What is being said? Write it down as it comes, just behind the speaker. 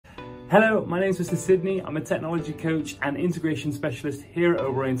Hello, my name is Mr. Sidney. I'm a technology coach and integration specialist here at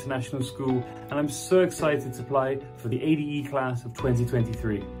Oberoi International School, and I'm so excited to apply for the ADE class of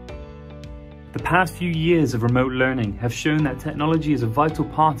 2023. The past few years of remote learning have shown that technology is a vital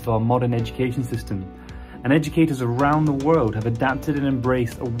part of our modern education system, and educators around the world have adapted and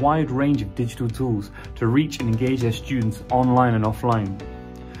embraced a wide range of digital tools to reach and engage their students online and offline.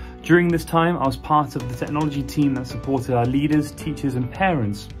 During this time, I was part of the technology team that supported our leaders, teachers and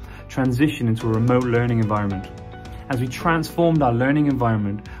parents transition into a remote learning environment. As we transformed our learning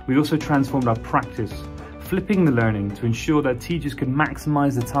environment, we also transformed our practice, flipping the learning to ensure that teachers could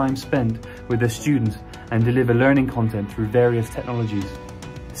maximize the time spent with their students and deliver learning content through various technologies.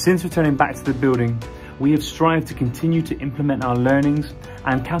 Since returning back to the building, we have strived to continue to implement our learnings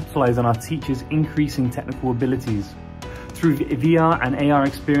and capitalize on our teachers' increasing technical abilities. Through VR and AR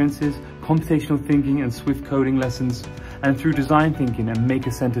experiences, computational thinking and Swift coding lessons, and through design thinking and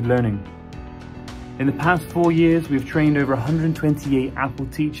maker-centered learning. In the past 4 years, we've trained over 128 Apple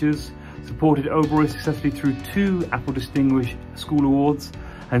teachers, supported Oberoi successfully through 2 Apple Distinguished School Awards,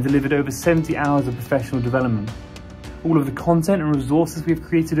 and delivered over 70 hours of professional development. All of the content and resources we've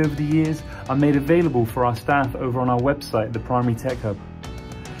created over the years are made available for our staff over on our website, the Primary Tech Hub.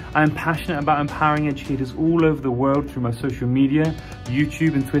 I am passionate about empowering educators all over the world through my social media,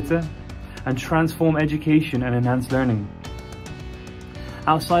 YouTube and Twitter, and transform education and enhance learning.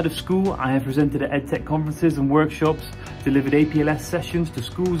 Outside of school, I have presented at EdTech conferences and workshops, delivered APLS sessions to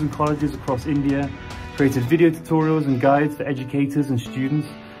schools and colleges across India, created video tutorials and guides for educators and students,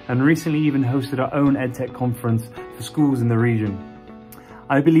 and recently even hosted our own EdTech conference for schools in the region.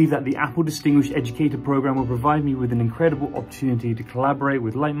 I believe that the Apple Distinguished Educator program will provide me with an incredible opportunity to collaborate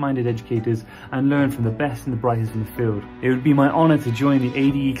with like-minded educators and learn from the best and the brightest in the field. It would be my honor to join the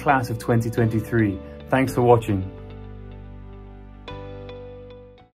ADE class of 2023. Thanks for watching.